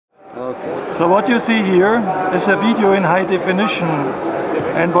Okay. So what you see here is a video in high definition,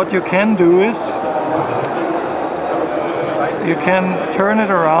 and what you can do is you can turn it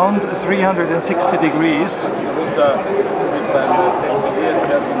around 360 degrees. So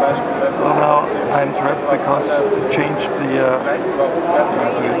now I'm trapped because changed the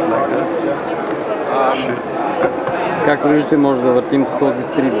do it like that. Shit. Както виждате, може да въртим този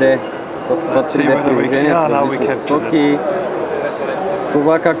 3D, това 3D приложение в различни посоки.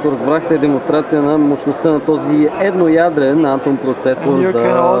 Това, както разбрахте, е демонстрация на мощността на този едноядрен Atom процесор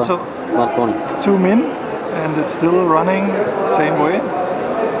за смартфони. Zoom in and it's still running same way.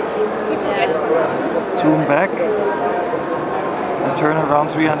 Zoom back and turn around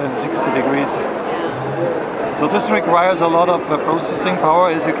 360 degrees. So this requires a lot of processing power,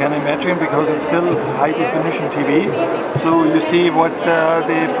 as you can imagine, because it's still high definition TV. So you see what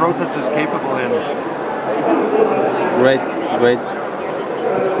the processor is capable in. Great, great.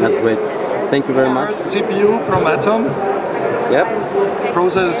 That's great. Thank you very much. CPU from Atom. Yep. The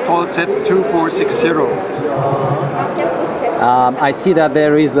processor is called Z2460. I see that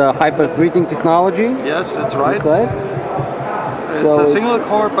there is a hyper-threading technology. Yes, that's right. Inside. It's a single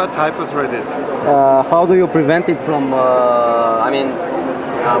core but hyper-threaded. How do you prevent it from,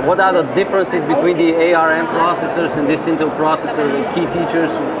 what are the differences between the ARM processors and this Intel processor, the key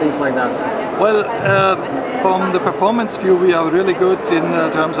features, things like that? Well, from the performance view, we are really good in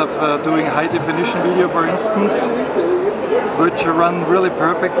terms of doing high definition video, for instance, which run really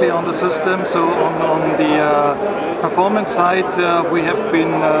perfectly on the system. So on the performance side, we have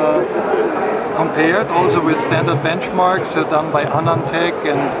been compared also with standard benchmarks done by Anantech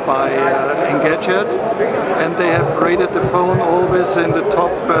and by Engadget, and they have rated the phone always in the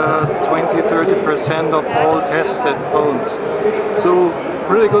top 20–30% of all tested phones. So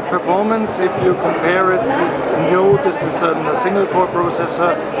really good performance. If you compare it, this is a single core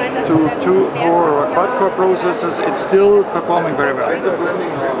processor to 2-core or quad-core processors, it's still performing very well.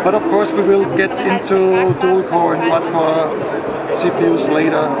 But of course we will get into dual-core and quad-core CPUs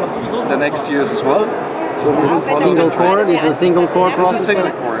later, the next years as well. So we will follow single core? This is a single core processor? This is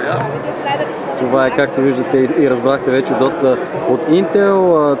single core, yeah. Това е, както виждате и разбрахте вече, доста от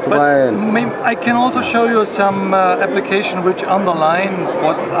Intel. Това е... I can also show you some application which underlines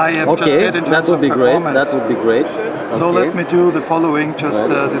what I have just said in terms of performance. That would be great. So let me do the following, just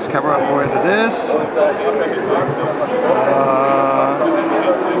discover where it is.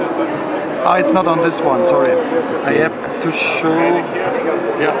 It's not on this one, sorry. I have to show...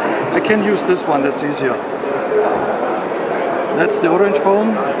 Yeah, I can use this one, that's easier. That's the orange phone.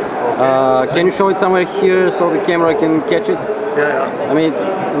 Can you show it somewhere here so the camera can catch it? Yeah. I mean,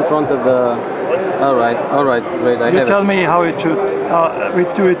 in front of the... Alright, great, I have it. You tell me how it should... we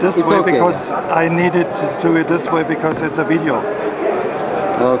do it this way because I needed to do it this way because it's a video.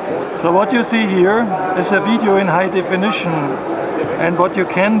 Okay. So what you see here is a video in high definition, and what you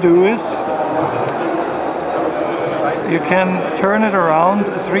can do is you can turn it around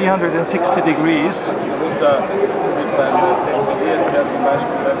 360 degrees.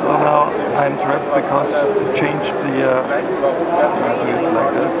 So now I'm trapped because changed the do it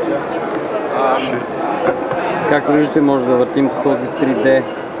like that. Shit. Както виждате, може да въртим този 3D,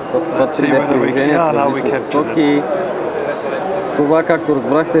 това 3D приложение в различни посоки. Това, както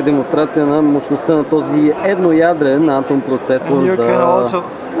разбрахте, е демонстрация на мощността на този едноядрен Atom процесор за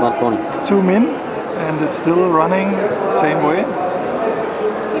смартфони. Zoom in and it's still running same way.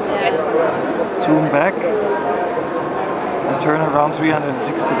 Zoom back and turn around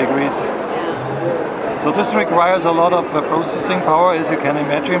 360 degrees. So this requires a lot of processing power, as you can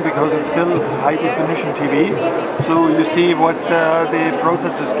imagine, because it's still high definition TV. So you see what the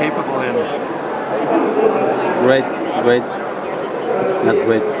processor is capable in. Great, great. That's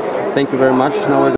great. Thank you very much. Now